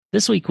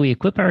This week, we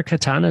equip our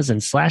katanas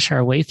and slash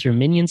our way through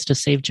minions to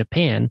save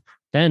Japan.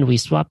 Then we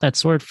swap that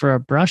sword for a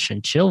brush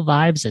and chill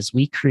vibes as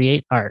we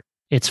create art.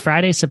 It's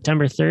Friday,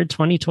 September 3rd,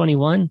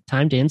 2021.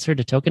 Time to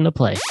insert a token to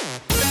play.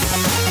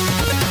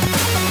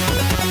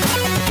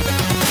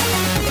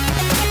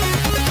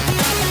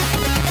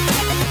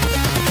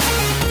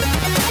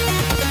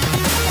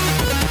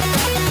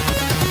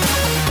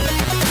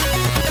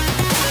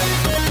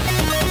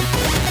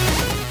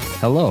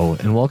 Hello,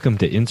 and welcome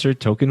to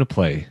Insert Token to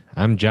Play.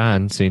 I'm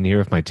John, sitting here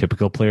with my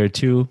typical player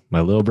 2, my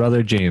little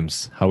brother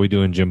James. How we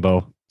doing,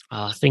 Jimbo?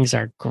 Things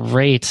are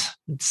great.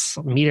 It's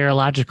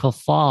meteorological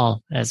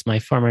fall, as my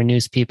former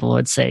news people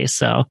would say.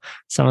 So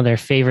some of their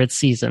favorite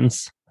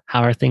seasons.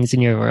 How are things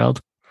in your world?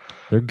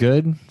 They're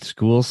good.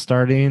 School's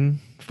starting,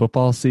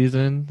 football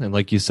season, and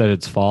like you said,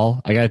 it's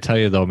fall. I got to tell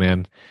you, though,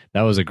 man,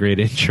 that was a great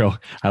intro.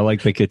 I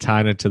like the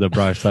katana to the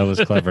brush. That was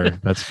clever.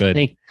 That's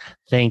good.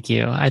 Thank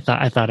you. I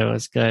thought it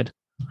was good.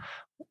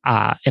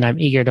 And I'm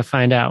eager to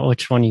find out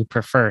which one you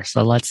prefer.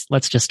 So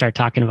let's just start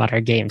talking about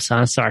our games.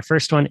 So our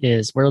first one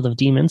is World of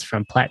Demons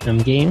from Platinum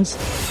Games.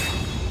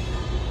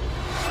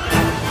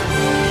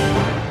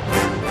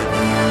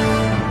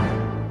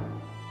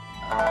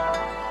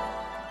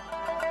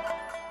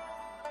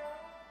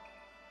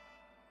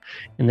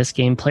 In this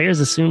game, players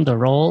assume the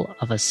role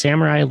of a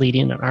samurai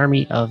leading an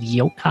army of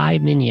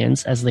yokai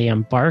minions as they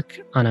embark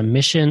on a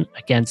mission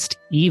against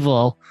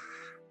evil.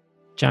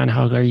 John,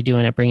 how are you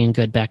doing at bringing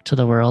good back to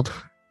the world?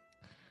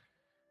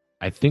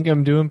 I think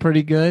I'm doing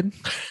pretty good.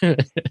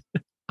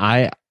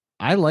 I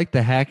like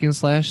the hack and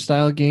slash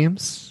style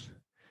games.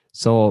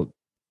 So,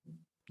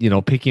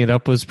 picking it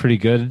up was pretty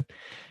good.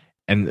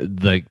 And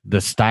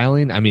the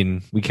styling, I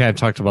mean, we kind of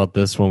talked about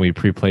this when we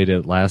pre-played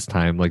it last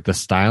time. Like, the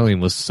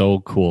styling was so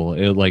cool.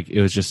 It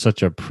was just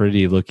such a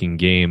pretty looking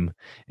game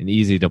and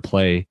easy to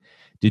play.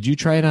 Did you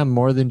try it on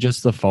more than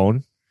just the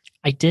phone?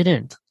 I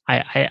didn't.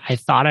 I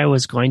thought I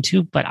was going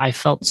to, but I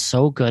felt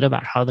so good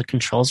about how the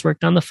controls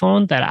worked on the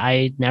phone that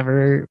I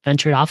never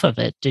ventured off of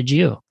it. Did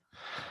you?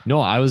 No,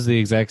 I was the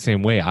exact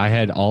same way. I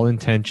had all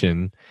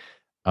intention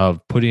of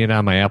putting it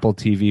on my Apple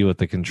TV with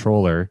the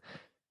controller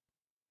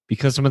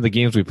because some of the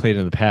games we played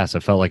in the past,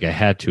 I felt like I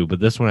had to, but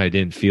this one I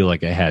didn't feel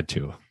like I had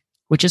to.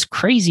 Which is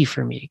crazy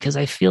for me because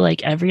I feel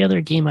like every other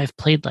game I've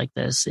played like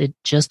this, it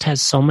just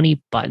has so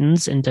many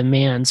buttons and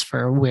demands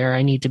for where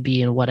I need to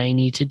be and what I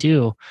need to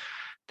do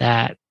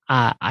that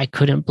I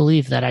couldn't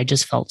believe that I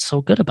just felt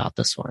so good about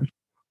this one.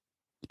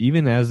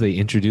 Even as they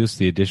introduced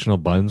the additional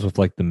buttons with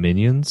like the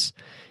minions,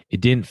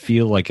 it didn't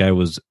feel like I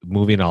was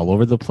moving all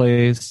over the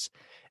place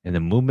and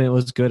the movement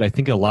was good. I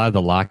think a lot of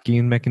the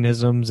locking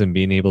mechanisms and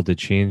being able to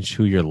change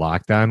who you're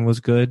locked on was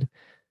good.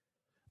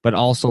 But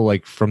also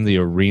like from the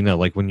arena,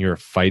 like when you're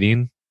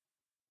fighting,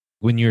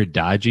 when you're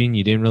dodging,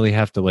 you didn't really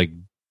have to like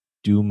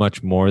do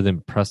much more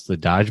than press the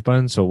dodge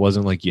button. So it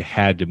wasn't like you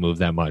had to move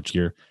that much.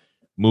 Your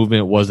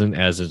movement wasn't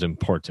as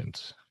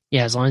important.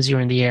 Yeah, as long as you're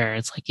in the air,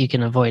 it's like you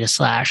can avoid a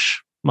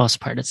slash most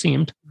part, it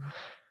seemed.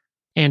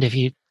 And if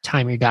you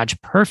time your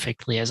dodge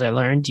perfectly, as I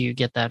learned, you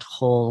get that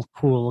whole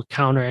cool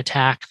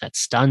counterattack that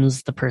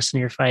stuns the person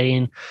you're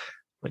fighting,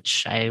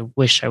 which I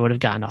wish I would have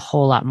gotten a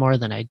whole lot more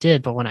than I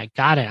did. But when I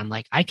got it, I'm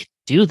like, I could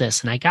do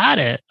this. And I got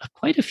it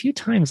quite a few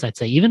times, I'd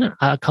say, even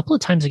a couple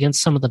of times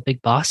against some of the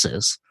big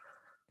bosses.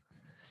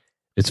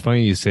 It's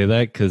funny you say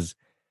that because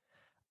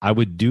I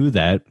would do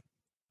that.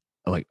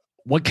 Like,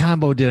 what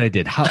combo did I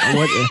did?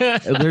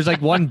 There's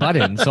like one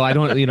button, so I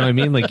don't, you know what I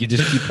mean? Like you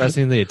just keep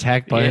pressing the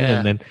attack button,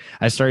 and then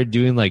I started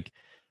doing like,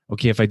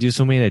 okay, if I do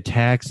so many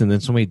attacks and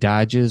then so many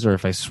dodges, or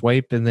if I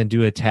swipe and then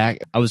do attack,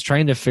 I was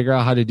trying to figure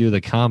out how to do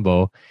the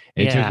combo.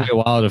 And it took me a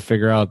while to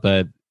figure out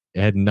that it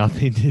had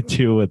nothing to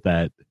do with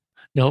that.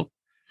 Nope.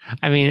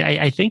 I mean,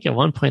 I think at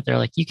one point they're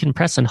like, you can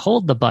press and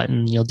hold the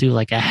button, you'll do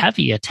like a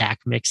heavy attack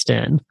mixed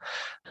in,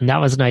 and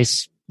that was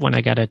nice when I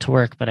got it to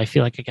work. But I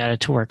feel like I got it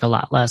to work a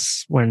lot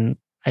less when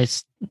I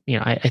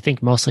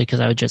think mostly because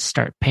I would just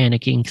start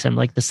panicking because I'm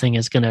like, this thing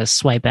is going to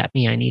swipe at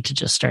me. I need to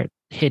just start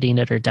hitting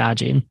it or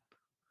dodging.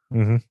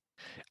 Mm-hmm.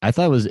 I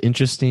thought it was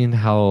interesting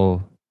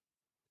how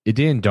it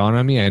didn't dawn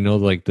on me. I know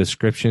like the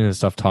description and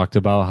stuff talked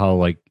about how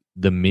like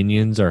the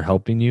minions are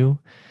helping you.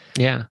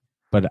 Yeah.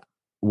 But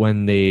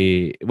when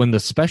the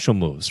special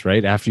moves,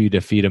 right, after you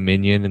defeat a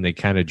minion and they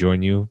kind of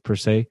join you per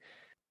se,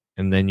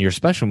 and then your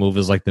special move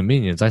is like the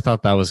minions. I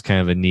thought that was kind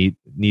of a neat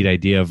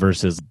idea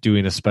versus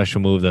doing a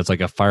special move that's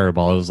like a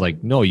fireball. It was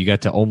like, no, you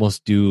got to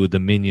almost do the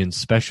minion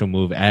special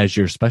move as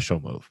your special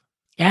move.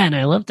 Yeah, and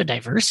I love the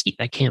diversity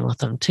that came with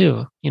them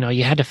too.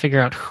 You had to figure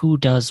out who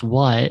does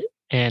what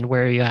and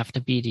where you have to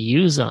be to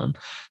use them.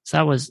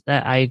 So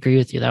that I agree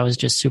with you. That was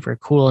just super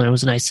cool. And it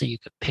was nice that you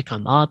could pick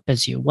them up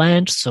as you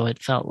went. So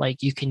it felt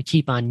like you can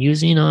keep on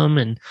using them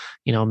and,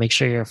 make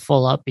sure you're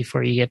full up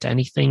before you get to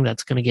anything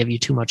that's going to give you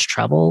too much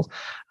trouble.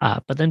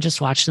 But then just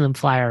watching them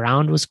fly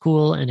around was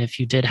cool. And if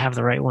you did have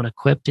the right one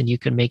equipped, and you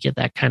could make it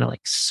that kind of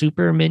like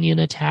super minion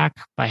attack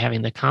by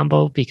having the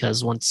combo,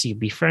 because once you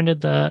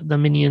befriended the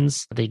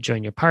minions, they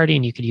join your party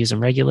and you could use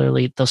them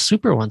regularly. Those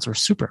super ones were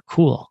super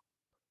cool.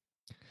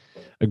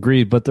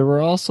 Agreed. But there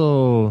were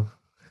also,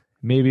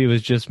 maybe it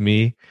was just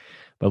me,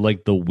 but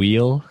like the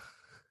wheel.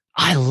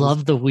 I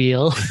love the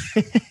wheel.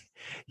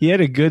 He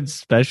had a good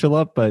special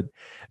up, but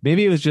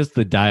maybe it was just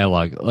the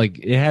dialogue. Like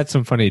it had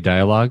some funny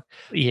dialogue,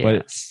 but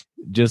Yes.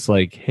 just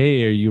like,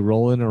 hey, are you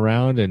rolling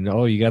around? And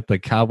oh, you got the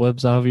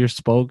cobwebs off of your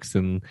spokes.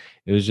 And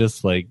it was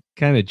just like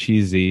kind of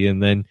cheesy.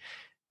 And then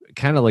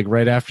kind of like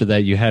right after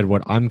that, you had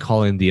what I'm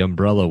calling the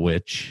umbrella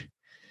witch,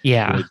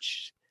 Yeah.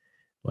 which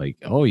like,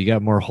 oh, you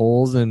got more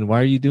holes and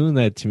why are you doing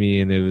that to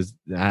me? And it was,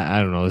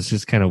 I don't know, it's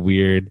just kind of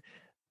weird.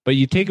 But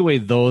you take away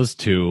those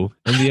two,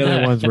 and the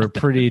other ones were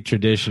pretty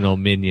traditional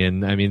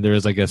minion. I mean, there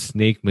was like a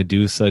snake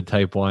Medusa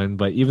type one,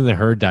 but even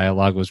her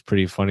dialogue was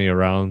pretty funny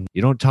around,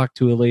 you don't talk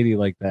to a lady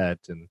like that.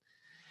 And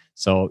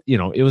so,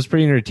 it was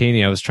pretty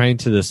entertaining. I was trying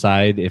to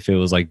decide if it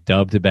was like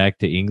dubbed back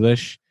to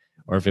English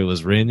or if it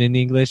was written in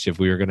English, if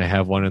we were going to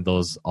have one of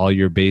those all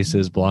your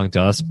bases belong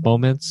to us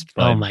moments. Oh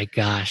But my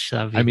gosh,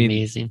 that would be I mean,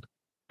 amazing.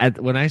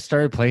 when I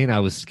started playing, I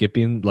was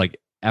skipping, like,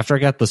 after I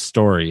got the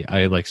story,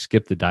 I like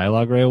skipped the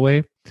dialogue right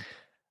away.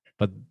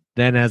 But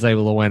then as I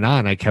went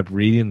on, I kept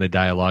reading the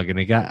dialogue and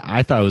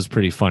I thought it was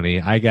pretty funny.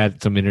 I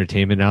got some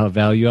entertainment out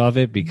value of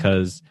it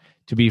because,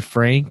 to be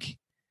frank,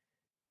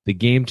 the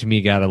game to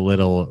me got a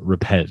little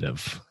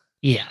repetitive.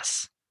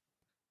 Yes.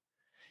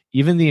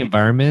 Even the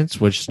environments,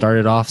 which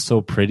started off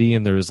so pretty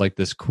and there was like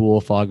this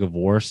cool fog of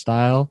war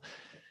style,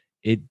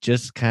 it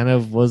just kind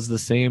of was the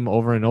same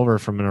over and over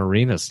from an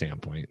arena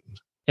standpoint.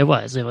 It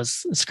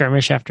was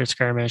skirmish after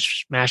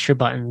skirmish, mash your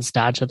buttons,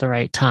 dodge at the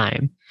right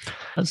time.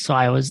 So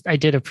I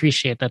did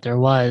appreciate that there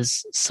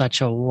was such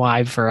a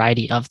wide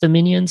variety of the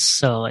minions.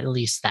 So at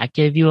least that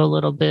gave you a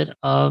little bit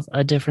of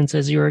a difference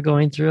as you were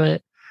going through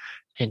it.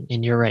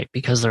 And you're right,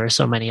 because there are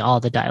so many, all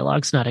the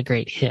dialogue's not a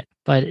great hit,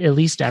 but at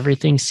least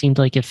everything seemed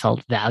like it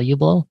felt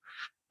valuable.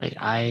 Like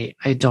I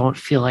don't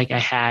feel like I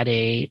had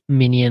a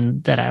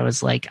minion that I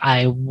was like,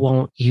 I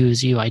won't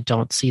use you. I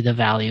don't see the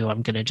value.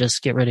 I'm going to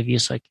just get rid of you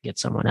so I can get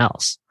someone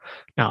else.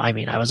 Now, I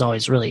mean, I was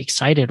always really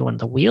excited when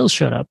the wheel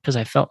showed up because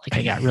I felt like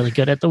I got really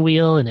good at the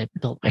wheel and it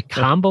built my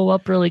combo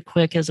up really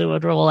quick as it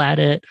would roll at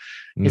it.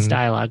 His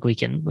dialogue we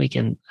can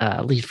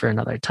leave for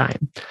another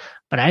time.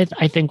 But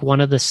I think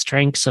one of the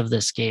strengths of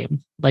this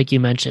game, like you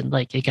mentioned,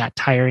 like it got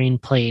tiring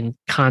playing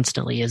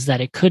constantly, is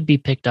that it could be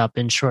picked up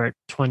in short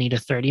 20 to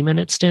 30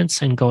 minute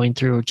stints and going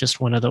through just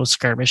one of those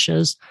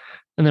skirmishes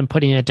and then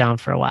putting it down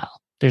for a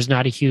while. There's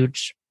not a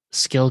huge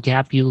skill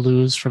gap you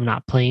lose from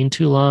not playing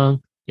too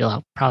long.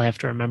 You'll probably have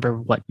to remember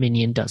what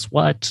minion does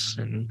what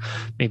and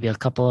maybe a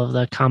couple of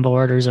the combo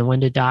orders and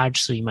when to dodge.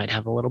 So you might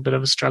have a little bit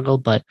of a struggle,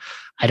 but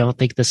I don't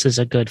think this is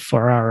a good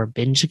 4-hour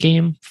binge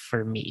game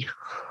for me.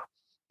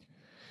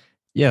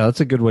 Yeah, that's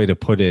a good way to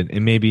put it.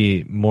 And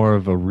maybe more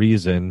of a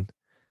reason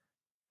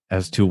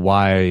as to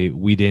why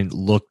we didn't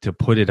look to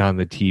put it on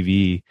the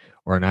TV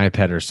or an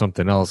iPad or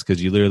something else,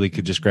 because you literally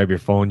could just grab your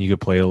phone, you could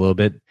play a little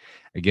bit.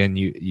 Again,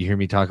 you hear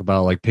me talk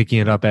about like picking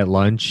it up at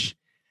lunch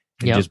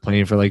and just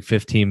playing for like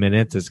 15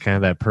 minutes. It's kind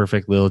of that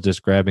perfect little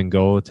just grab and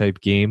go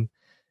type game.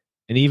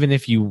 And even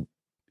if you,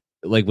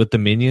 like with the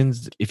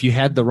minions, if you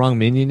had the wrong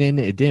minion in,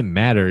 it didn't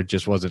matter. It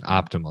just wasn't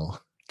optimal.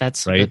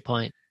 That's right? a good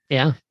point.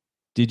 Yeah.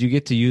 Did you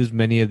get to use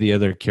many of the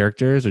other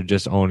characters or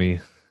just Oni?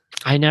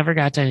 I never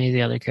got to any of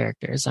the other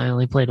characters. I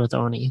only played with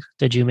Oni.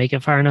 Did you make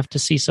it far enough to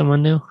see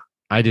someone new?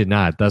 I did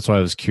not. That's why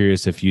I was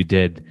curious if you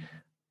did.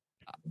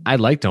 I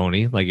liked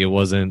Oni. Like it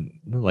wasn't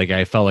like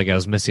I felt like I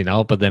was missing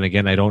out, but then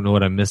again, I don't know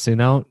what I'm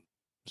missing out.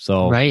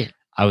 So right.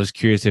 I was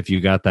curious if you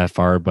got that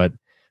far, but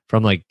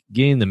from like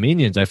getting the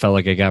minions, I felt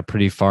like I got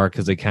pretty far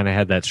because they kind of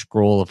had that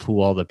scroll of who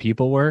all the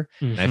people were.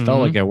 Mm-hmm. And I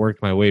felt like I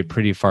worked my way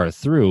pretty far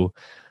through,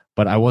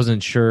 but I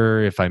wasn't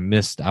sure if I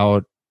missed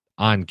out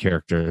on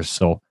characters.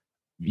 So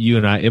you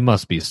and I, it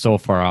must be so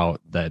far out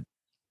that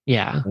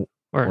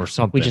or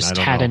something. We just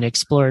hadn't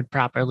explored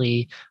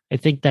properly. I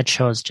think that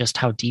shows just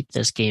how deep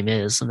this game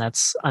is, and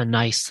that's a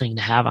nice thing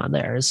to have on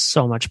there. Is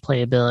so much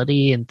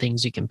playability and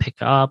things you can pick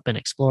up and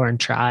explore and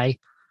try.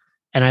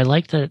 And I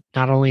like that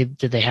not only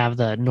did they have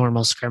the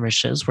normal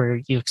skirmishes where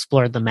you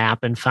explored the map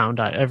and found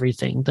out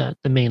everything, the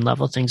main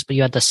level things, but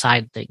you had the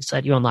side things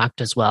that you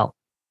unlocked as well,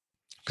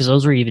 because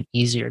those were even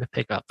easier to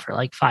pick up for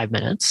like 5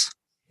 minutes.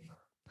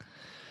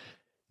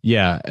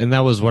 Yeah, and that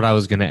was what I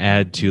was going to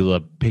add to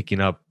picking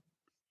up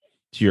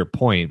to your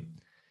point.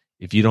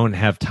 If you don't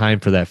have time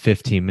for that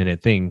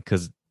 15-minute thing,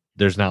 because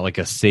there's not like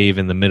a save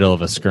in the middle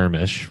of a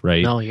skirmish,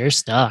 right? No, you're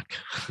stuck.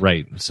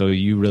 Right. So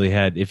you really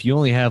had, if you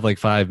only have like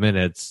 5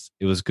 minutes,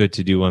 it was good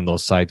to do one of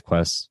those side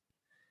quests.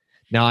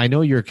 Now, I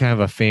know you're kind of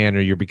a fan,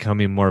 or you're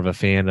becoming more of a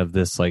fan of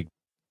this like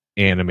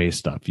anime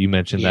stuff. You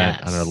mentioned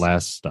that on our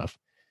last stuff.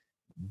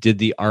 Did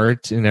the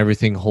art and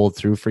everything hold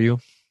through for you?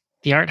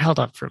 The art held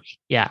up for me.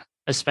 Yeah.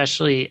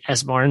 Especially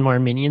as more and more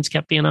minions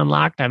kept being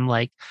unlocked. I'm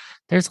like,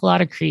 there's a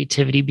lot of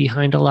creativity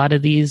behind a lot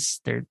of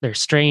these. They're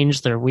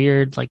strange. They're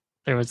weird. Like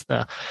There was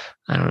I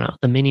don't know,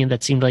 the minion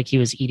that seemed like he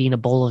was eating a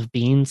bowl of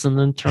beans and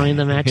then throwing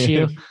them at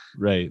you.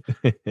 Right.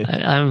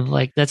 I'm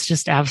like, that's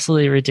just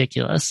absolutely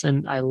ridiculous.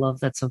 And I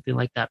love that something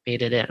like that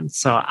made it in.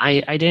 So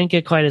I didn't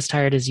get quite as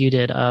tired as you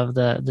did of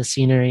the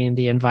scenery and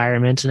the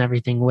environment and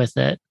everything with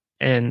it.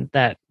 And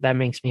that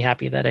makes me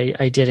happy that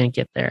I didn't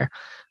get there.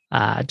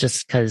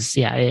 Just because,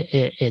 yeah,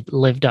 it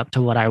lived up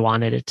to what I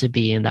wanted it to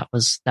be. And that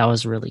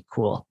was really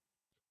cool.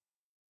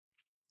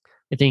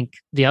 I think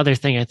the other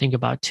thing I think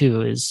about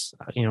too is,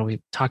 we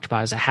talked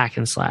about as a hack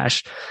and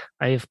slash.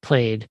 I've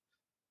played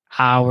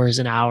hours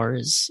and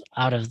hours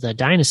out of the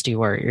Dynasty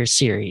Warriors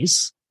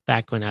series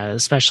back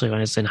especially when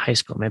I was in high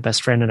school. My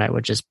best friend and I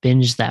would just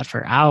binge that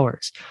for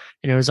hours.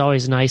 And it was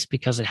always nice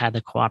because it had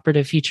the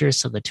cooperative feature.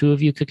 So the two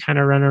of you could kind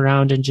of run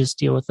around and just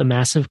deal with the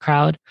massive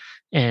crowd.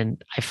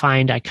 And I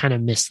find I kind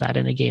of miss that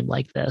in a game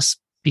like this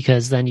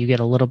because then you get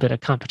a little bit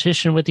of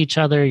competition with each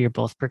other. You're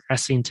both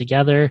progressing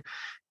together.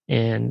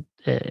 And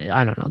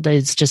I don't know,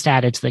 it's just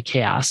added to the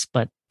chaos,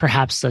 but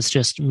perhaps that's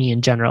just me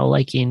in general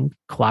liking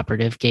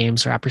cooperative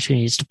games or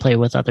opportunities to play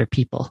with other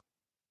people.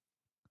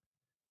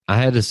 I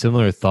had a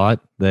similar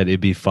thought that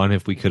it'd be fun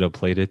if we could have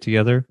played it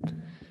together.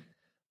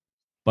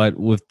 But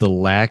with the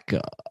lack,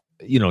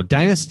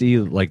 Dynasty,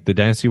 like the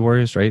Dynasty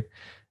Warriors, right?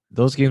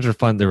 Those games were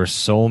fun. There were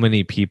so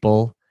many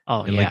people.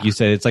 Oh, and yeah. like you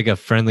said, it's like a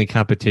friendly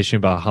competition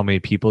about how many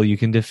people you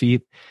can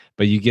defeat.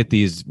 But you get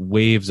these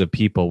waves of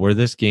people where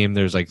this game,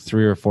 there's like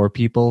 3 or 4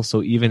 people.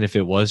 So even if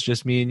it was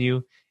just me and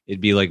you, it'd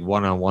be like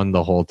one-on-one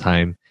the whole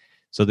time.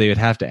 So they would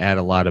have to add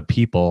a lot of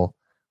people,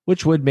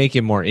 which would make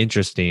it more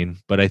interesting.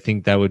 But I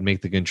think that would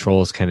make the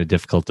controls kind of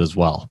difficult as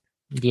well.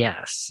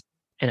 Yes.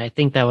 And I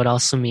think that would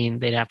also mean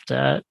they'd have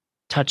to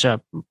touch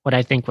up what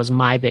I think was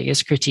my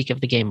biggest critique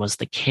of the game was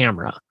the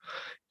camera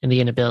and the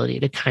inability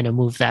to kind of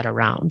move that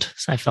around.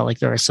 So I felt like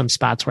there were some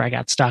spots where I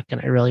got stuck and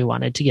I really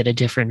wanted to get a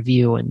different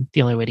view. And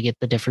the only way to get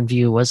the different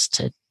view was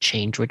to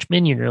change which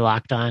minion you're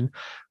locked on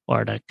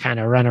or to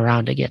kind of run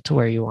around to get to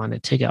where you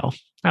wanted to go.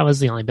 That was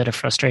the only bit of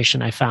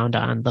frustration I found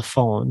on the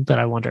phone that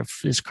I wonder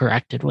if is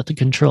corrected with the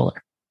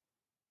controller.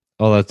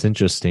 Oh, that's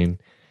interesting.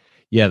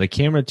 Yeah, the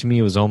camera to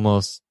me was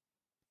almost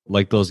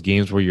like those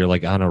games where you're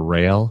like on a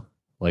rail.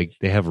 Like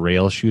they have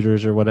rail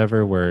shooters or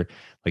whatever where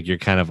like you're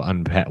kind of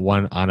on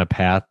a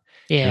path.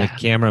 Yeah. And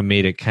the camera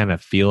made it kind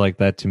of feel like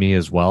that to me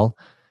as well.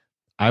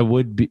 I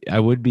would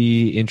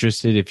be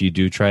interested if you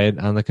do try it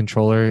on the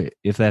controller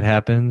if that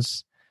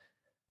happens.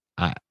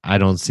 I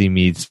don't see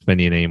me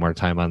spending any more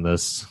time on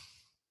this.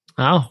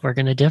 Oh, we're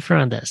going to differ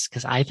on this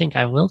because I think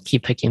I will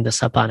keep picking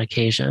this up on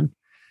occasion.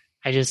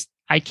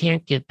 I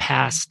can't get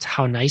past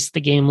how nice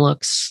the game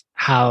looks,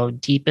 how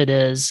deep it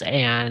is,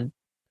 and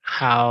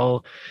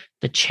how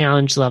the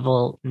challenge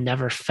level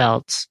never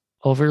felt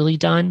overly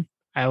done.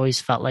 I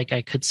always felt like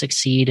I could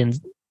succeed, and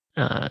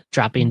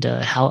dropping to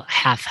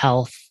half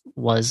health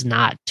was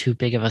not too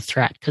big of a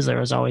threat because there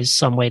was always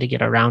some way to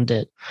get around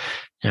it.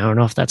 And I don't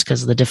know if that's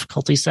because of the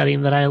difficulty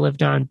setting that I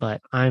lived on,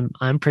 but I'm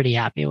pretty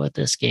happy with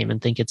this game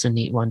and think it's a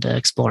neat one to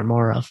explore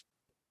more of.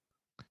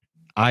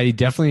 I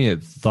definitely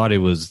thought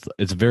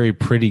it's a very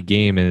pretty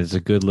game and it's a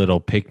good little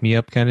pick me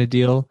up kind of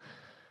deal.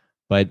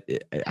 But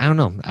I don't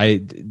know.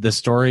 The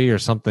story or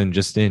something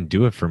just didn't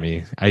do it for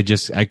me. I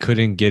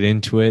couldn't get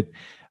into it.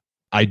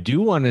 I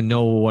do want to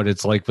know what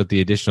it's like with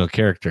the additional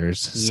characters.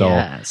 So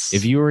yes.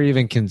 If you were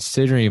even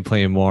considering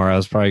playing more, I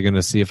was probably going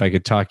to see if I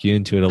could talk you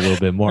into it a little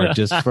bit more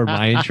just for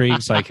my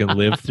intrigue so I can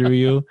live through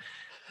you.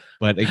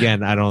 But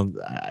again,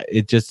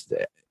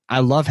 I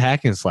love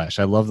hack and slash.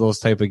 I love those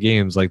type of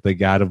games like the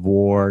God of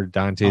War,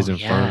 Dante's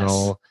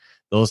Inferno, yes.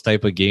 Those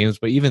type of games.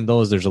 But even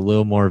those, there's a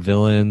little more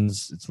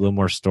villains. It's a little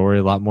more story,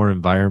 a lot more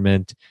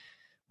environment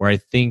where I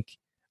think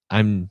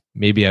I've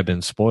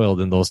been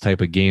spoiled in those type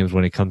of games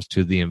when it comes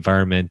to the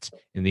environment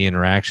and the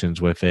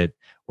interactions with it.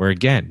 Where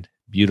again,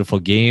 beautiful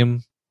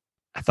game.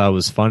 I thought it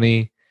was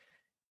funny,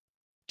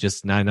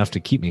 just not enough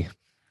to keep me.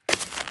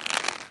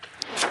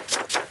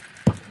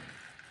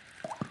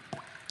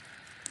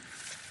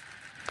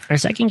 Our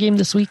second game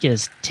this week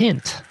is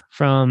Tint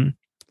from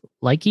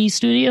Licky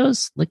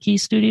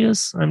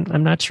Studios.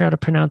 I'm not sure how to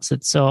pronounce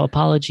it, so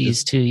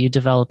apologies to you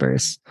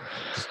developers.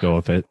 Just go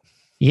with it.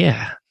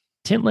 Yeah.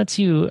 Tint lets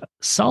you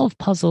solve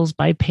puzzles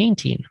by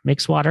painting,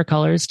 mix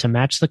watercolors to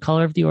match the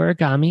color of the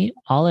origami,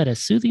 all at a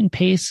soothing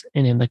pace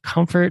and in the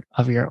comfort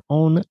of your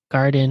own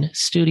garden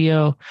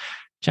studio.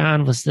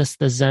 John, was this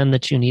the Zen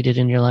that you needed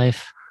in your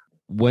life?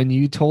 When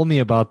you told me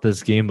about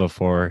this game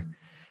before,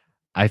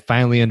 I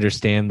finally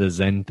understand the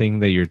Zen thing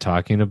that you're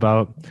talking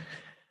about.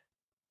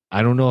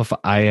 I don't know if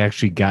I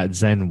actually got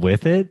Zen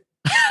with it,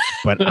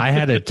 but I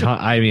had a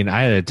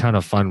ton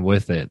of fun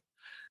with it.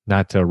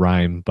 Not to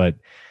rhyme, but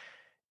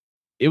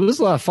it was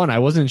a lot of fun. I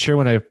wasn't sure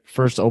when I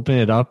first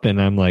opened it up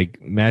and I'm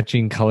like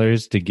matching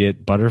colors to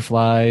get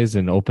butterflies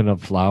and open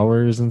up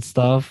flowers and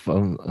stuff.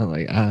 I'm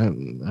like, I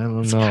don't know.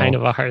 It's kind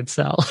of a hard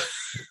sell.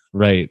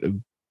 Right.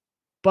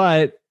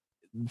 But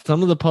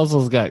some of the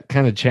puzzles got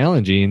kind of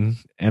challenging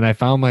and I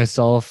found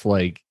myself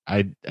like,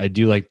 I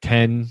do like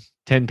 10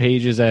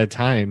 pages at a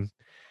time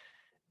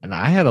and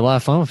I had a lot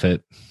of fun with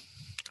it.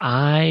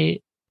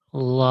 I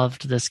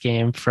loved this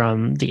game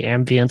from the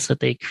ambience that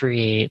they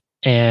create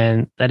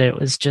and that it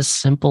was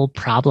just simple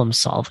problem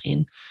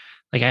solving.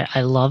 Like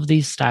I love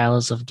these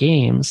styles of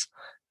games,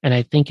 and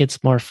I think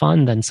it's more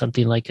fun than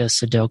something like a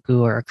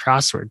Sudoku or a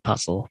crossword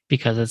puzzle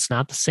because it's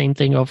not the same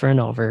thing over and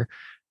over.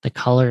 The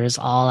colors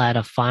all add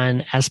a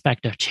fun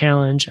aspect of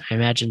challenge. I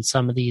imagine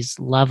some of these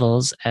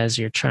levels, as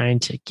you're trying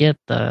to get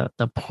the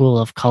pool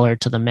of color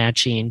to the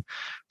matching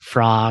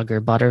frog or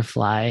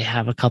butterfly,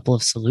 have a couple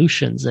of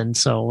solutions. And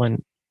so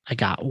when I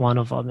got one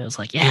of them, it was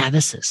like, yeah,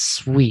 this is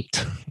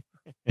sweet.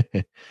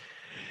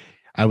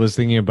 I was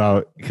thinking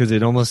about because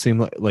it almost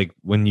seemed like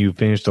when you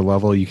finished a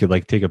level, you could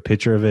like take a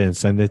picture of it and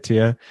send it to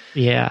you.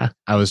 Yeah.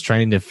 I was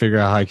trying to figure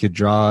out how I could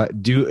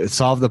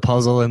solve the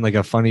puzzle in like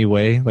a funny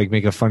way, like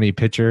make a funny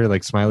picture,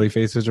 like smiley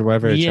faces or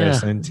whatever, to try to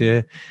send to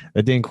you.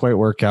 That didn't quite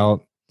work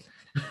out.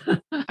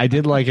 I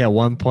did like at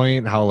one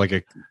point how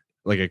like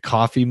a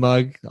coffee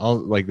mug,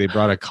 like they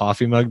brought a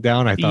coffee mug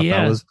down. I thought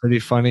that was pretty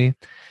funny.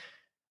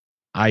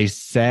 I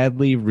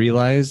sadly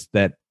realized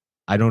that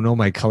I don't know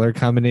my color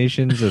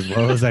combinations as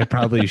well as I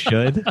probably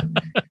should.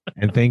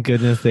 And thank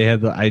goodness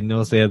I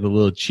noticed they had the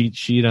little cheat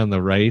sheet on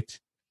the right.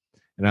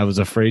 And I was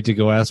afraid to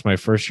go ask my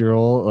first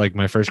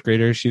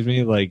grader, excuse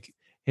me, like,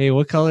 hey,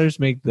 what colors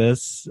make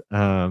this?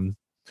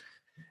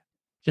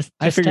 Just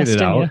I figured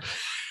it out. You.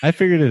 I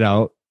figured it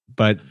out,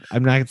 but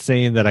I'm not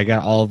saying that I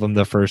got all of them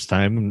the first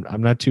time.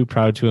 I'm not too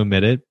proud to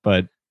admit it,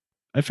 but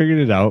I figured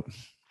it out.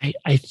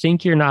 I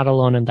think you're not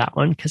alone in that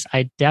one because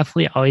I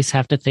definitely always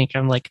have to think,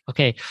 I'm like,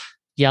 okay,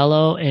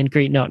 yellow and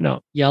green.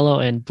 No, yellow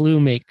and blue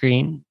make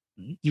green,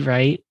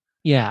 right?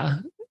 Yeah.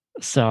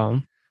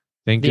 So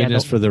thank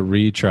goodness for the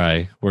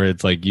retry where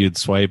it's like you'd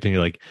swipe and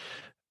you're like,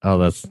 oh,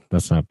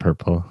 that's not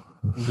purple.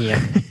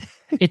 Yeah.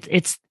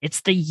 It's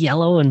the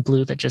yellow and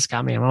blue that just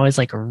got me. I'm always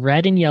like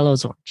red and yellow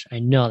is orange. I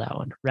know that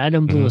one. Red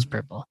and blue is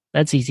purple.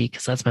 That's easy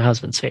because that's my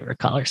husband's favorite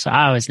color. So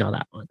I always know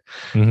that one.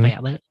 But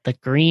yeah, the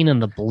green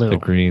and the blue. The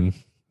green.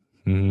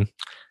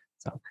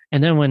 So,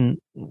 and then when,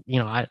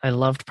 I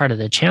loved part of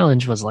the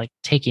challenge was like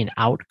taking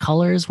out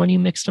colors when you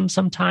mixed them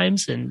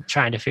sometimes and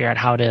trying to figure out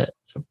how to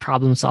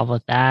problem solve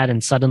with that.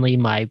 And suddenly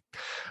my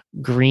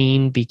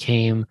green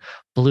became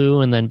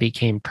blue and then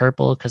became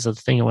purple because of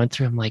the thing I went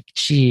through. I'm like,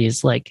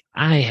 geez, like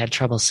I had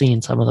trouble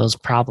seeing some of those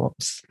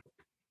problems.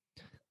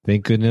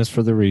 Thank goodness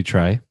for the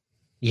retry.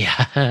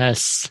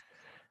 Yes.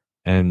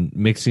 And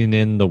mixing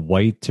in the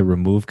white to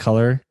remove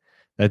color,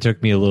 that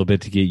took me a little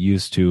bit to get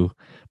used to.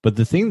 But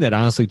the thing that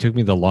honestly took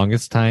me the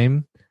longest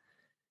time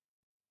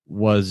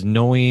was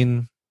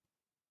knowing,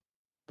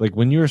 like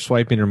when you were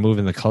swiping or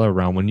moving the color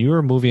around, when you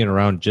were moving it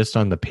around just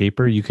on the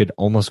paper, you could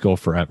almost go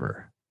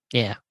forever.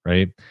 Yeah.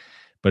 Right.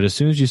 But as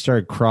soon as you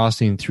started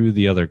crossing through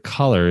the other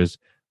colors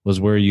was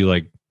where you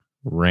like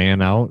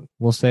ran out,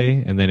 we'll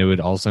say, and then it would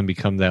all of a sudden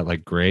become that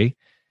like gray.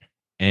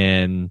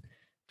 And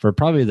for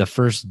probably the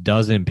first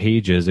dozen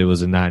pages, it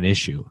was a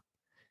non-issue.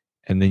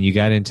 And then you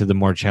got into the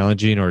more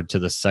challenging or to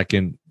the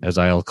second, as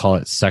I'll call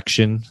it,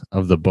 section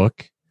of the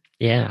book.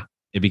 Yeah.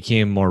 It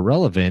became more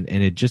relevant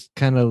and it just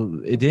I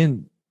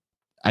didn't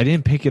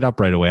pick it up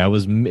right away.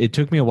 It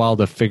took me a while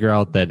to figure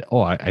out that,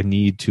 I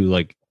need to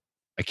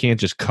I can't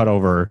just cut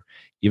over,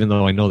 even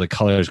though I know the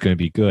color is going to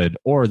be good,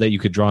 or that you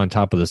could draw on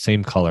top of the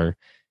same color.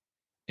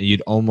 And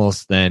you'd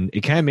almost then,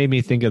 it kind of made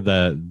me think of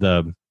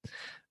the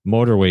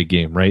motorway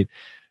game, right?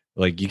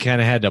 Like you kind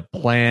of had to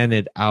plan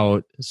it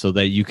out so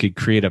that you could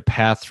create a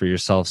path for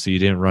yourself so you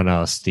didn't run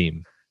out of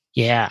steam.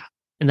 Yeah.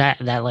 And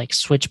that like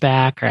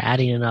switchback or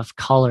adding enough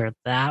color,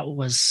 that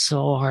was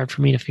so hard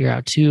for me to figure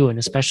out too. And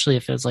especially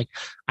if it was like,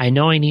 I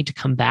know I need to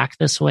come back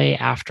this way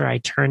after I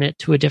turn it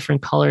to a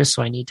different color.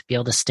 So I need to be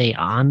able to stay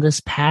on this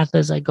path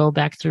as I go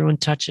back through and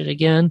touch it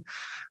again.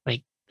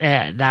 Like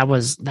that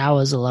was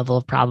a level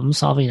of problem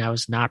solving I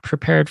was not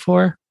prepared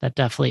for. That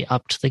definitely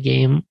upped the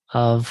game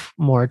of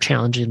more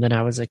challenging than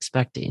I was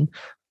expecting.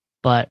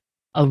 But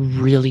a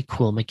really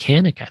cool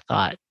mechanic, I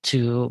thought,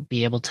 to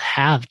be able to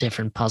have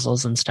different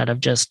puzzles instead of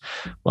just,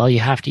 well, you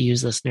have to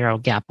use this narrow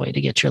gap way to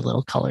get your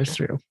little color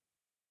through.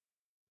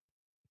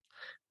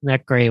 And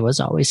that gray was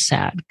always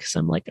sad because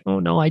I'm like, oh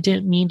no, I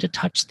didn't mean to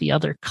touch the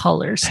other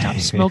color. Stop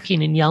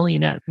smoking and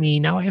yelling at me.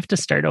 Now I have to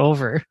start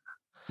over.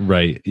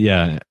 Right.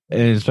 Yeah.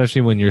 And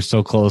especially when you're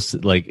so close,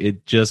 like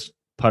it just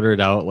puttered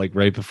out like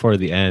right before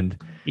the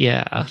end.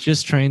 Yeah. I'm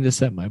just trying to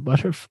set my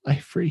butterfly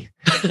free.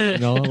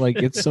 Like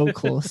it's so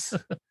close.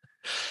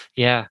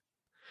 Yeah.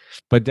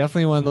 But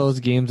definitely one of those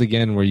games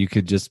again where you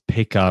could just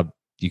pick up,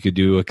 you could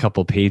do a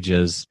couple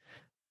pages,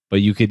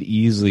 but you could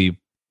easily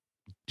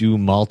do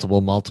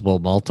multiple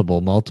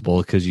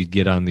because you'd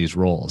get on these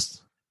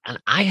rolls. And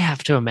I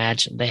have to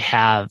imagine they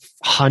have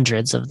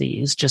hundreds of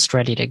these just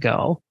ready to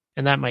go.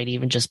 And that might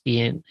even just be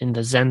in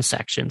the Zen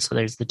section. So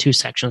there's the two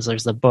sections.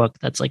 There's the book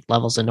that's like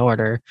levels in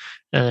order.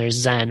 And there's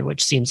Zen,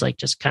 which seems like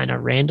just kind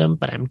of random,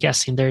 but I'm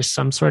guessing there's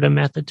some sort of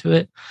method to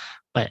it.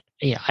 But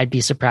yeah, I'd be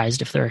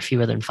surprised if there are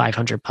fewer than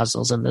 500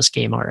 puzzles in this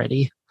game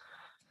already.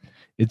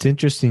 It's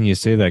interesting you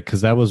say that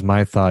because that was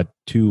my thought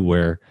too,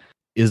 where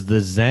is the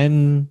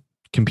Zen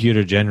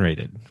computer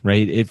generated,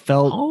 right? It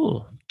felt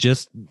Oh,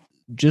 just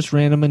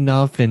random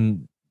enough.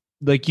 And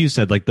like you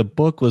said, like the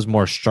book was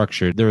more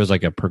structured. There was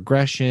like a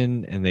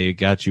progression, and they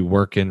got you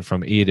working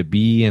from A to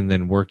B and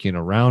then working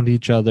around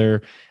each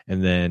other,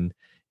 and then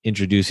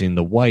introducing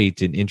the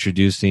white and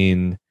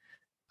introducing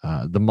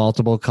the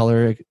multiple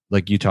color,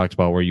 like you talked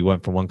about, where you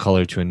went from one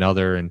color to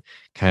another and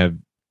kind of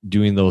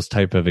doing those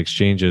type of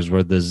exchanges,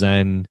 where the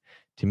Zen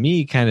to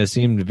me kind of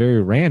seemed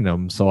very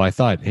random. So I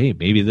thought, hey,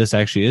 maybe this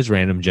actually is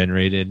random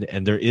generated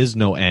and there is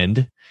no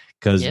end,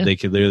 because yeah. they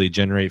could literally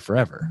generate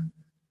forever.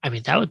 I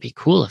mean, that would be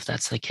cool if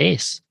that's the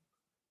case.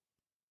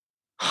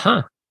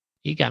 Huh.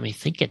 You got me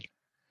thinking.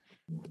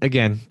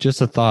 Again,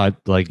 just a thought.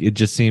 Like, it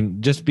just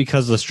seemed, just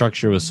because the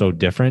structure was so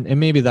different, and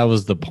maybe that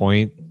was the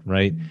point,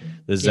 right?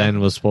 The Yeah. Zen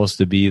was supposed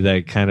to be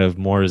that kind of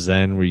more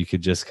Zen, where you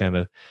could just kind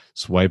of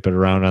swipe it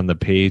around on the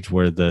page,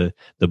 where the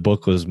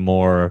book was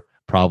more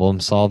problem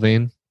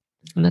solving.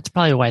 And that's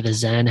probably why the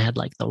Zen had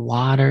like the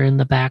water in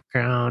the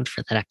background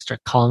for that extra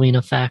calming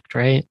effect,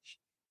 right?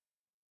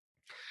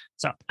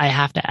 So I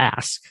have to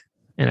ask,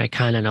 and I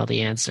kind of know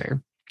the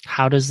answer.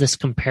 How does this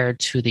compare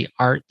to the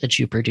art that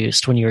you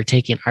produced when you were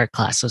taking art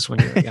classes when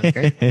you were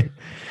younger?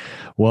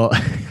 Well,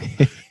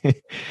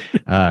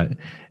 uh,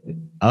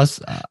 us.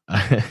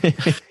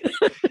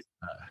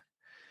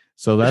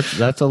 So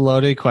that's a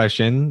loaded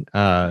question.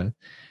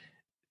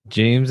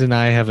 James and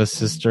I have a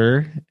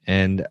sister,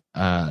 and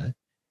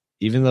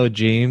even though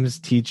James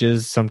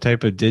teaches some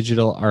type of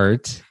digital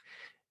art,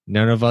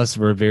 none of us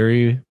were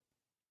very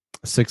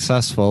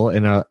successful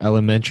in our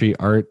elementary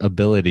art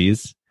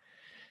abilities.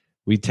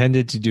 We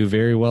tended to do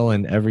very well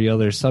in every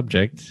other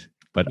subject,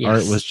 but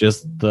art Yes. was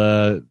just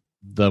the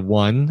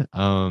one.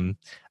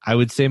 I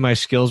would say my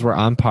skills were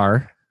on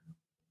par.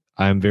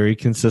 I'm very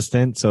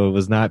consistent, so it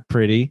was not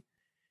pretty.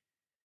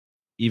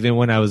 Even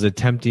when I was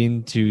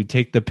attempting to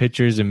take the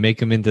pictures and make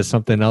them into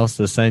something else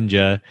to send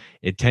you,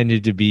 it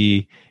tended to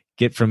be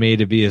get from A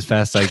to B as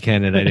fast as I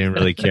can, and I didn't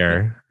really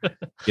care.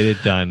 Get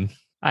it done.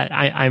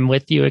 I'm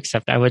with you,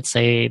 except I would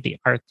say the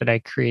art that I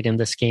create in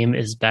this game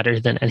is better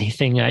than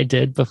anything I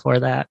did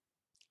before that.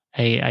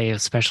 I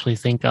especially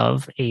think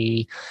of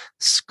a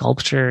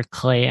sculpture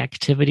clay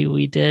activity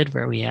we did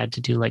where we had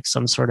to do like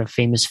some sort of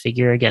famous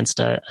figure against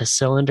a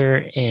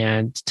cylinder,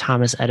 and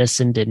Thomas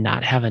Edison did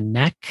not have a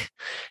neck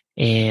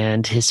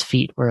and his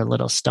feet were a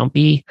little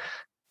stumpy.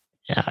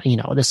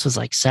 This was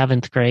like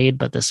seventh grade,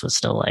 but this was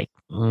still like,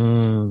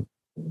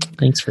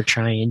 thanks for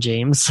trying,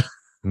 James.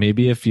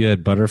 Maybe if you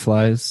had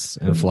butterflies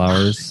and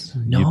flowers,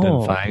 you'd been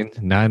No. fine.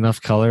 Not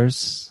enough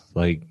colors.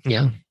 Like,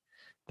 Yeah,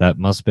 that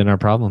must have been our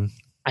problem.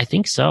 I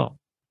think so.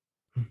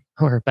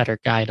 Or a better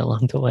guide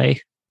along the way,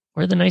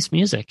 or the nice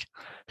music.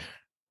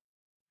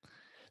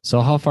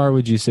 So how far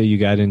would you say you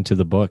got into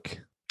the book?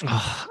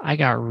 Oh, I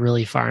got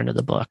really far into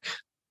the book.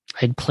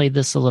 I'd played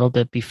this a little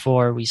bit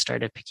before we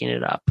started picking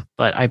it up,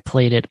 but I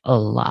played it a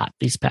lot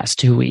these past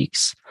 2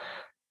 weeks.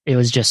 It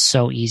was just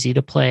so easy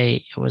to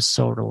play. It was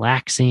so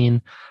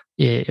relaxing.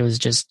 It was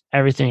just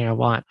everything I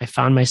want. I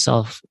found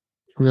myself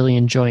really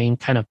enjoying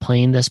kind of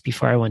playing this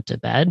before I went to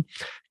bed,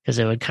 because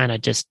it would kind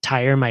of just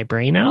tire my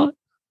brain out,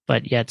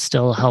 but yet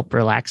still help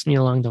relax me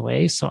along the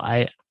way. So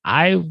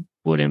I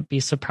wouldn't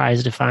be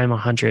surprised if I'm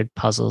 100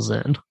 puzzles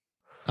in.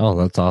 Oh,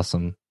 that's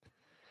awesome.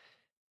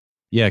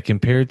 Yeah,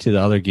 compared to the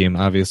other game,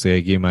 obviously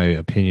I gave my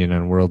opinion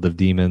on World of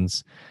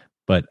Demons,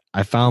 but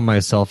I found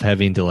myself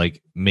having to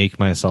like make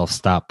myself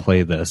stop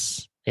play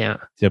this Yeah.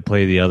 to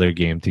play the other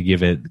game to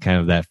give it kind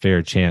of that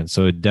fair chance.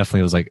 So it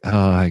definitely was like,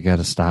 oh, I got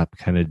to stop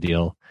kind of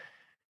deal.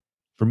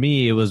 For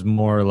me, it was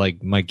more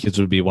like my kids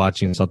would be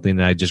watching something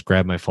and I'd just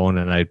grab my phone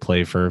and I'd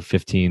play for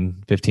 20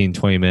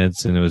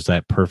 minutes. And it was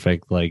that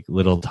perfect, like,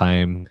 little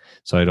time.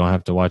 So I don't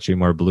have to watch any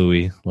more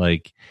Bluey.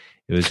 Like,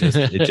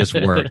 it just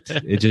worked.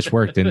 It just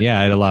worked. And yeah,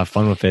 I had a lot of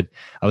fun with it.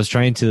 I was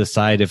trying to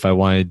decide if I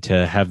wanted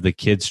to have the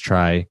kids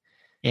try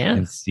Yeah.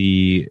 and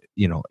see,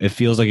 it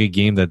feels like a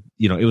game that,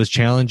 it was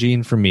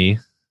challenging for me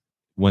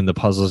when the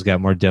puzzles got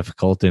more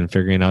difficult and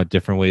figuring out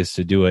different ways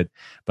to do it.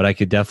 But I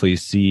could definitely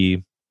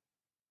see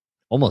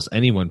almost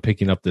anyone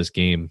picking up this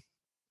game.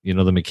 The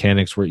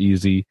mechanics were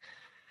easy,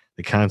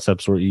 the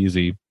concepts were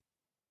easy,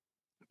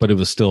 but it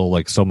was still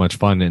like so much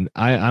fun. And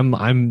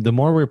I'm the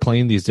more we're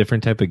playing these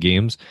different type of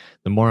games,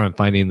 the more I'm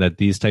finding that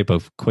these type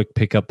of quick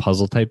pickup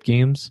puzzle type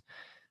games,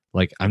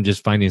 like, I'm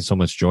just finding so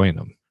much joy in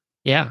them.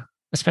 Yeah.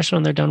 Especially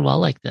when they're done well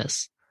like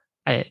this.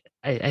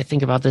 I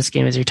think about this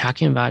game as you're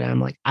talking about it. I'm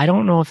like, I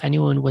don't know if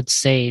anyone would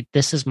say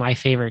this is my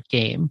favorite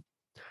game,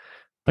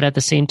 but at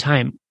the same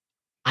time,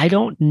 I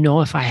don't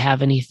know if I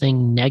have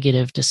anything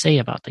negative to say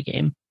about the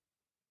game.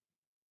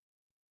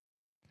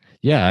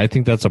 Yeah, I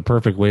think that's a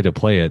perfect way to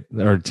play it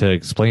or to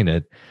explain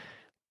it.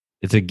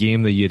 It's a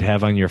game that you'd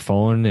have on your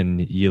phone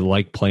and you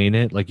like playing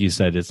it. Like you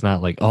said, it's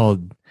not like,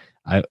 oh,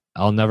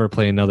 I'll never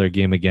play another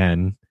game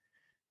again.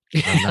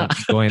 I'm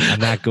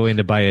not going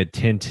to buy a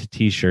Tint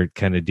t-shirt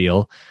kind of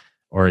deal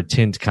or a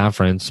Tint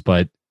conference,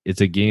 but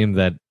it's a game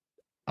that,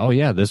 oh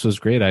yeah, this was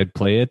great. I'd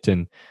play it.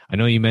 And I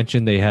know you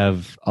mentioned they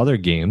have other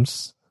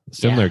games,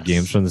 similar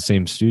games Yes. from the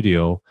same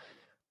studio,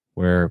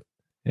 where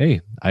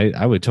Hey,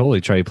 I would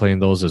totally try playing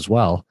those as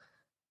well.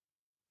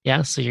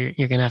 Yeah, so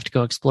you're gonna have to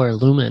go explore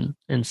Lumen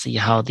and see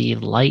how the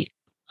light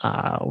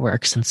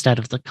works instead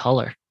of the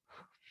color.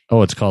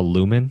 Oh, it's called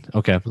Lumen.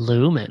 Okay.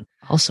 Lumen,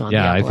 also on the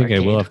Yeah, I Apple think I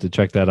will Arcade. have to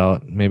check that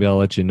out. Maybe I'll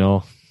let you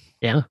know.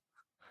 Yeah.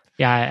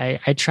 Yeah,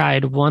 I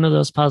tried one of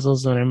those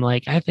puzzles and I'm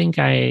like, I think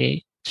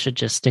I should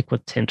just stick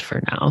with Tint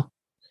for now.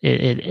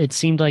 It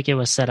seemed like it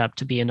was set up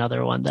to be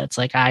another one that's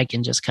like I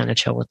can just kind of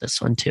chill with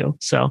this one too.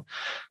 So,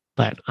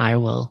 but I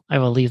will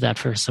leave that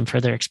for some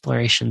further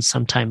exploration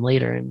sometime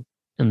later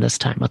in this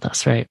time with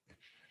us, right?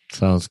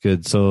 Sounds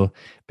good. So,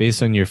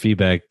 based on your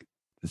feedback,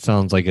 it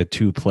sounds like a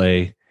two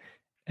play.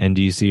 And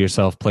do you see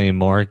yourself playing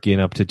more, getting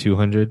up to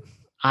 200?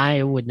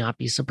 I would not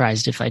be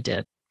surprised if I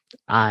did.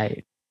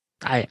 I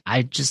I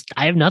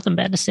have nothing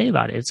bad to say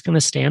about it. It's going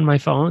to stay on my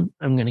phone.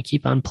 I'm going to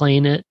keep on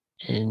playing it,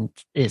 and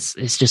it's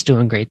just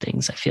doing great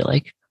things. I feel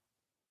like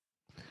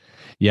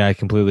Yeah, I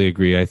completely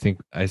agree. I think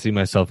I see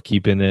myself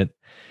keeping it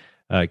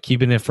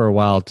for a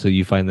while till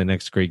you find the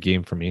next great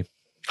game for me.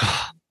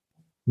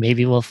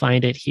 maybe we'll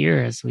find it here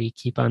as we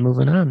keep on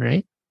moving on.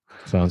 Right?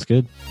 Sounds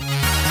good.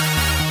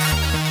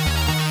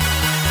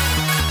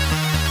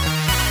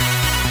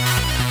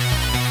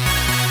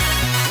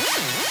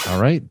 All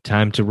right,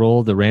 time to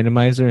roll the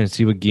randomizer and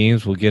see what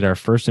games we'll get our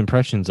first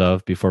impressions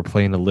of before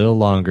playing a little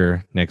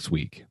longer next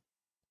week.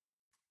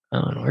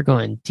 Oh, and we're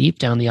going deep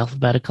down the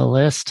alphabetical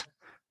list.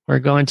 We're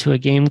going to a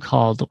game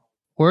called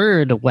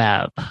Word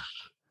Web.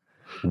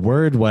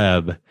 Word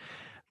Web.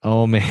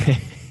 Oh man.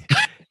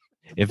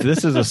 If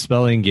this is a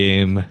spelling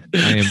game,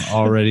 I am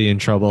already in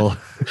trouble.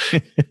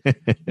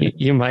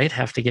 You might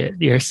have to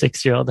get your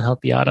 6-year-old to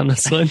help you out on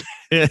this one.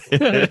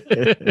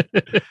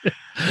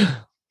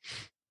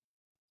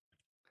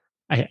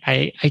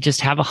 I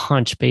just have a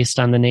hunch based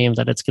on the name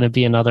that it's going to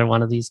be another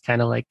one of these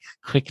kind of like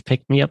quick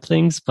pick me up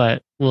things,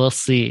 but we'll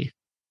see.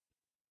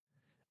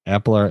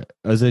 Apple,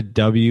 is it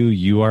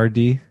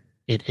WURD?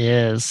 It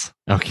is.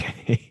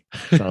 Okay.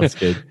 Sounds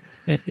good.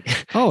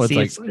 Oh, it's See,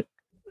 like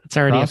it's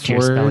already up to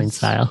your spelling crosswords,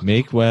 style.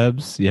 make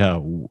webs. Yeah.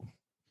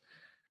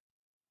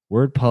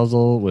 Word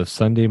puzzle with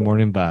Sunday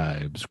morning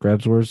vibes.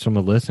 Grabs words from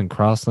a list and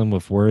cross them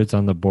with words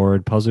on the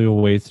board. Puzzle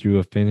your way through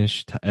a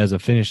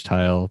finished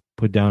tile.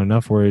 Put down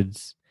enough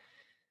words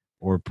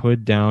or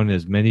put down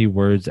as many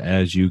words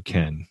as you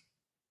can.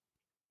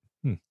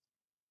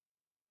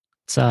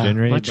 It's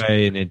Generated much by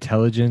an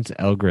intelligence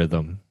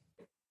algorithm.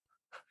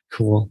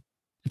 cool.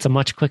 It's a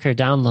much quicker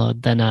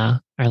download than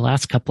our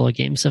last couple of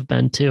games have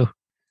been too.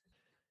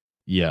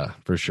 Yeah,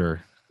 for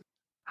sure.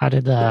 How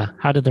did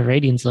the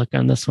ratings look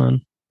on this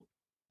one?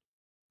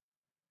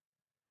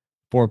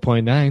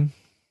 4.9.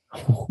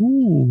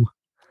 Ooh,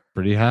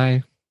 Pretty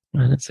high.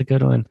 that's a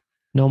good one.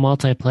 No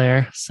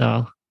multiplayer,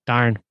 so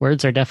darn.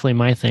 Words are definitely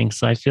my thing,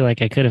 so I feel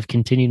like I could have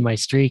continued my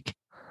streak.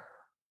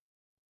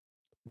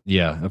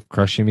 Yeah, of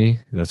crushing me.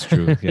 That's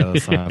true. Yeah,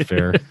 that's not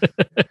fair.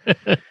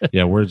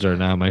 Yeah, words are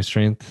not my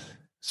strength.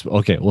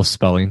 Okay, well,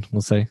 spelling,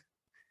 we'll say.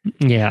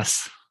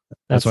 Yes,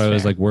 That's why I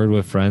was fair. like word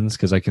with friends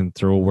because I can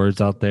throw words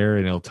out there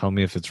and it'll tell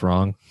me if it's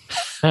wrong.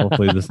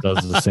 Hopefully, this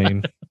does the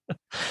same.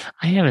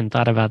 I haven't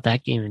thought about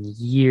that game in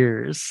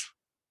years.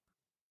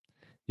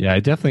 Yeah,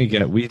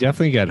 we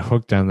definitely got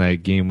hooked on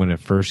that game when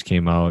it first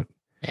came out.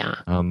 Yeah.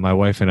 My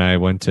wife and I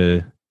went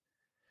to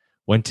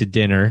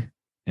dinner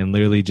and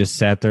literally just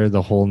sat there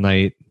the whole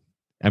night.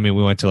 I mean,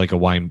 we went to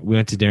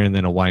dinner and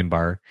then a wine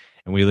bar,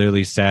 and we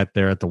literally sat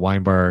there at the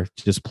wine bar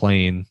just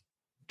playing,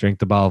 drank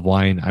the bottle of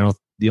wine.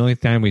 The only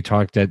time we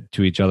talked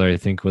to each other, I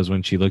think, was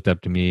when she looked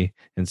up to me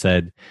and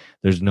said,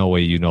 "There's no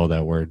way you know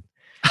that word."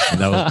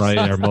 And that was probably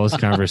our most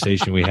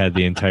conversation we had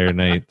the entire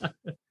night.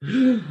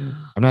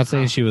 I'm not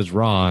saying she was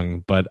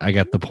wrong, but I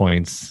got the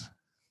points.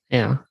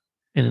 Yeah.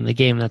 And in the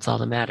game, that's all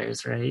that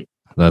matters, right?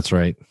 That's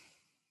right.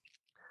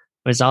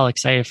 I was all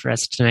excited for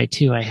us tonight,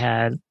 too. I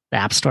had the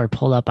App Store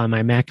pulled up on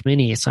my Mac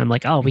Mini. So I'm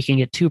like, oh, we can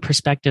get two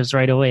perspectives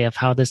right away of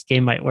how this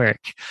game might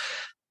work.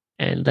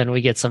 And then we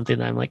get something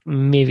that I'm like,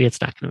 maybe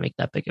it's not going to make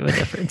that big of a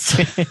difference.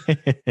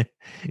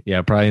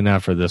 Yeah, probably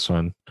not for this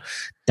one.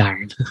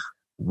 Darn.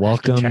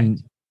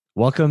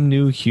 Welcome,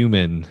 new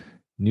human.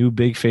 New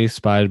big face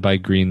spotted by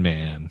Green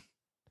Man.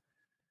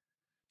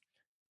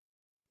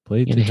 Play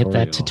You gonna hit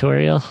that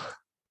tutorial?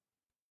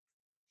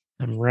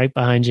 I'm right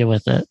behind you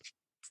with it.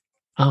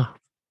 Oh,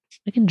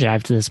 I can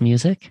drive to this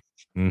music.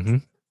 Mm-hmm.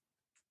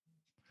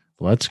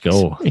 Let's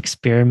go.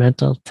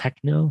 Experimental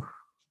techno.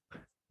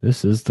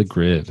 This is the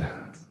grid.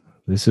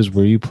 This is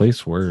where you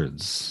place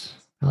words.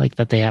 I like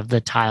that they have the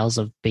tiles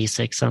of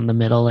basics on the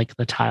middle, like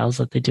the tiles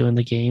that they do in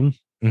the game.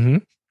 Mm-hmm.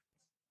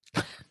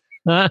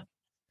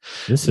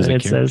 This is a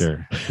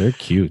character. They're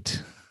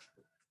cute.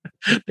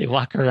 They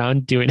walk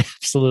around doing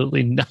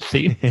absolutely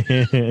nothing.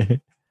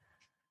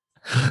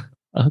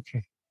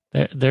 Okay.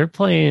 They're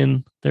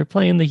playing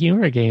the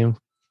humor game.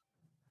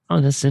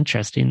 Oh, this is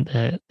interesting.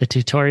 The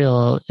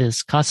tutorial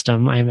is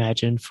custom, I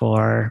imagine,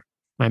 for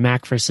my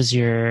Mac versus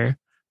your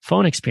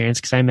phone experience,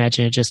 because I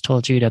imagine it just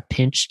told you to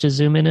pinch to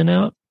zoom in and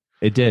out.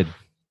 It did.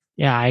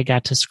 Yeah, I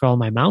got to scroll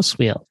my mouse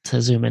wheel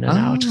to zoom in and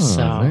out.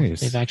 So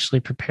nice. they've actually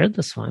prepared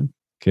this one.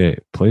 Okay,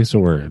 place a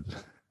word.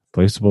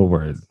 Placeable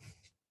word.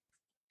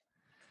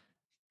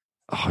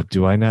 Oh,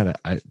 do I not?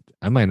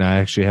 I might not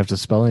actually have to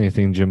spell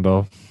anything,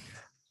 Jimbo.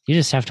 You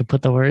just have to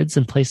put the words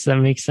in places that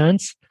make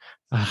sense.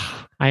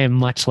 I am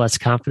much less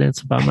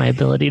confident about my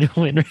ability to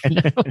win right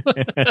now.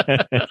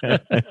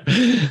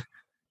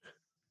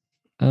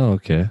 Oh,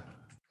 okay.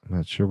 I'm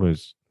not sure what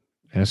it's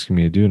asking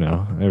me to do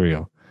now. There we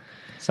go.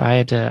 So I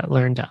had to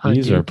learn to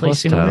undo These are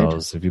plus placing a word.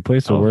 tiles. If you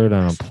place a word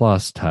on a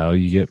plus tile,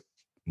 you get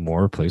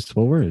more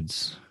placeable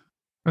words.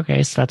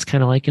 Okay, so that's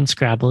kind of like in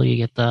Scrabble, you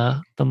get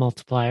the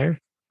multiplier.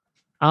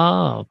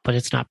 Oh, but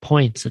it's not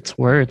points, it's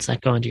words that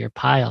go into your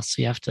pile.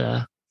 So you have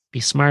to be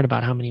smart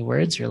about how many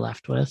words you're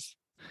left with.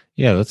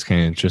 Yeah, that's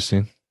kind of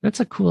interesting. That's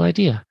a cool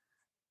idea.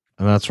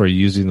 And that's where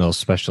using those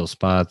special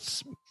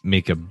spots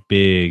make a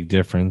big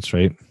difference,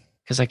 right?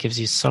 Because that gives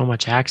you so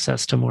much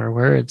access to more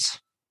words.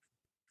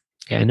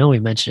 Yeah, I know we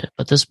mentioned it,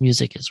 but this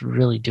music is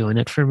really doing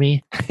it for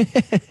me.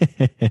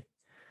 Like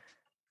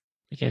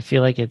I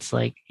feel like it's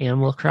like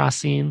Animal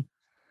Crossing,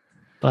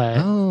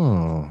 but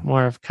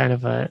more of kind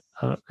of a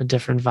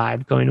different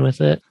vibe going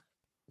with it.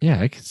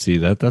 Yeah, I can see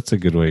that. That's a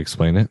good way to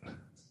explain it.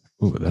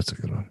 Ooh, that's a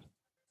good one.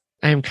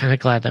 I am kind of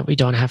glad that we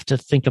don't have to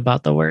think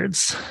about the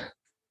words.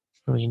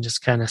 We can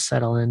just kind of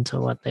settle into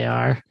what they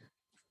are.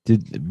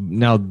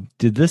 Did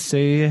this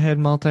say it had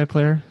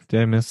multiplayer?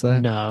 Did I miss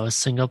that? No,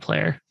 single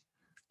player.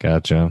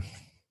 Gotcha.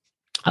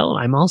 Oh,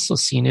 I'm also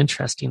seeing,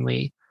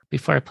 interestingly,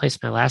 before I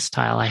placed my last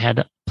tile, I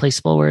had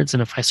placeable words,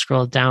 and if I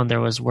scrolled down,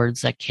 there was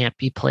words that can't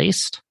be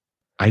placed.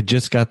 I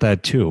just got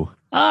that too.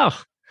 Oh.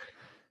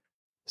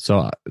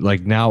 So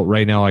like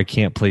right now I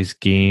can't place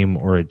game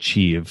or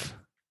achieve.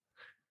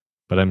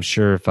 But I'm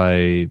sure if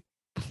I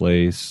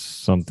place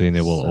something,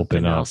 it will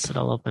open up.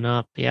 It'll open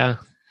up, yeah.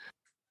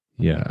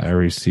 Yeah, I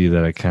already see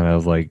that I kind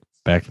of like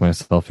backed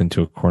myself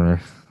into a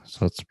corner.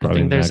 So it's probably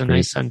I think there's not a great.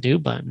 nice undo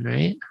button,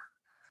 right?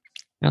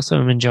 I also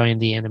am enjoying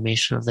the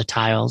animation of the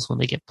tiles when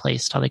they get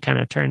placed, how they kind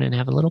of turn and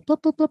have a little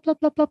blip, blip, blip, blip,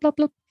 blip, blip, blip,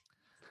 blip.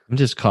 I'm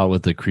just caught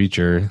with the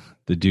creature,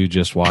 the dude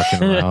just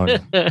walking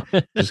around,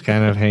 just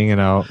kind of hanging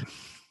out.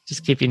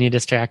 Just keeping you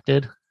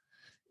distracted.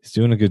 He's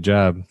doing a good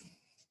job.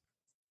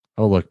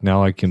 Oh, look,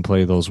 now I can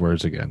play those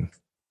words again.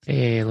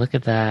 Hey, look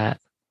at that.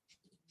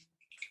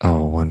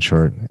 Oh, one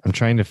short. I'm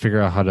trying to figure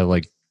out how to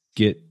like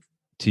get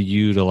to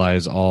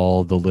utilize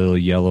all the little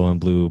yellow and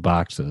blue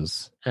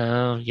boxes.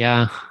 Oh,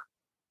 yeah.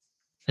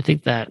 I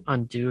think that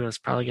undo is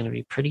probably going to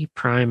be pretty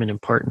prime and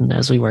important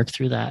as we work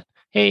through that.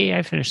 Hey,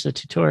 I finished the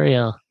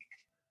tutorial.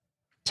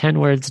 10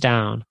 words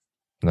down.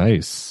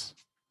 Nice.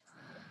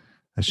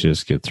 I should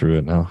just get through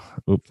it now.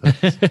 Oop,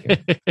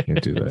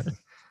 can't do that.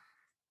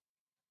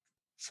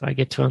 So I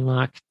get to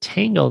unlock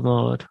Tangle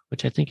mode,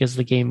 which I think is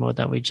the game mode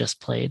that we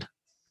just played.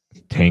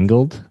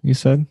 Tangled, you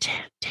said?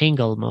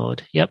 Tangle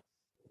mode, yep.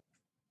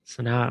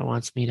 So now it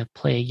wants me to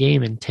play a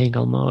game in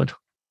Tangle mode,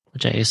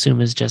 which I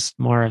assume is just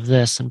more of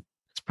this, and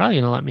it's probably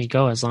going to let me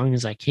go as long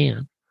as I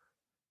can.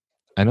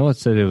 I know it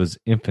said it was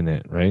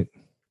infinite, right?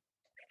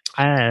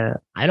 I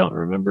don't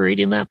remember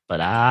reading that,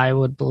 but I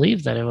would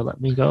believe that it would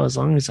let me go as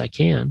long as I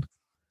can.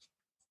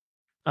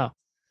 Oh,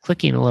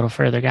 clicking a little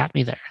further got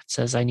me there. It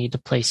says I need to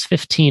place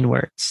 15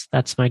 words.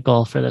 That's my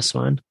goal for this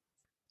one.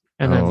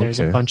 And then there's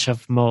a bunch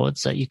of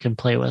modes that you can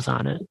play with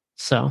on it.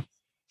 So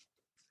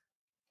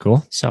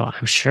cool. So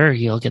I'm sure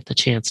you'll get the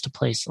chance to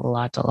place a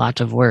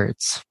lot of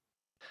words.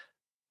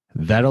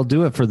 That'll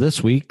do it for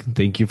this week.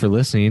 Thank you for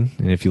listening.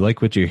 And if you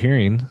like what you're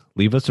hearing,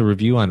 leave us a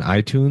review on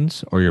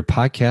iTunes or your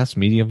podcast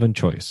medium of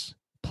choice.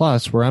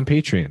 Plus, we're on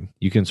Patreon.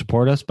 You can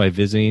support us by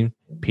visiting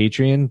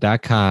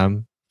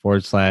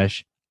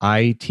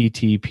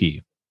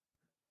patreon.com/ITTP.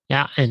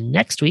 Yeah, and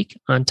next week,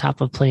 on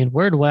top of playing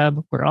Word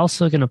Web, we're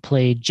also going to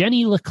play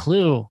Jenny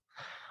LeClue.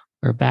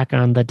 We're back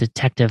on the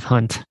detective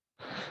hunt.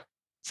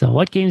 So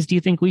what games do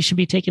you think we should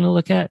be taking a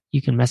look at?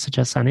 You can message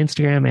us on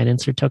Instagram at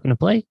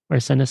InsertTokenToPlay or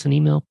send us an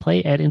email,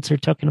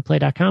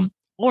 play@InsertTokenToPlay.com,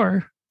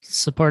 or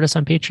support us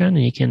on Patreon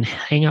and you can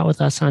hang out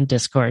with us on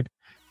Discord.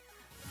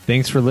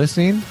 Thanks for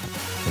listening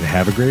and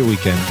have a great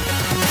weekend.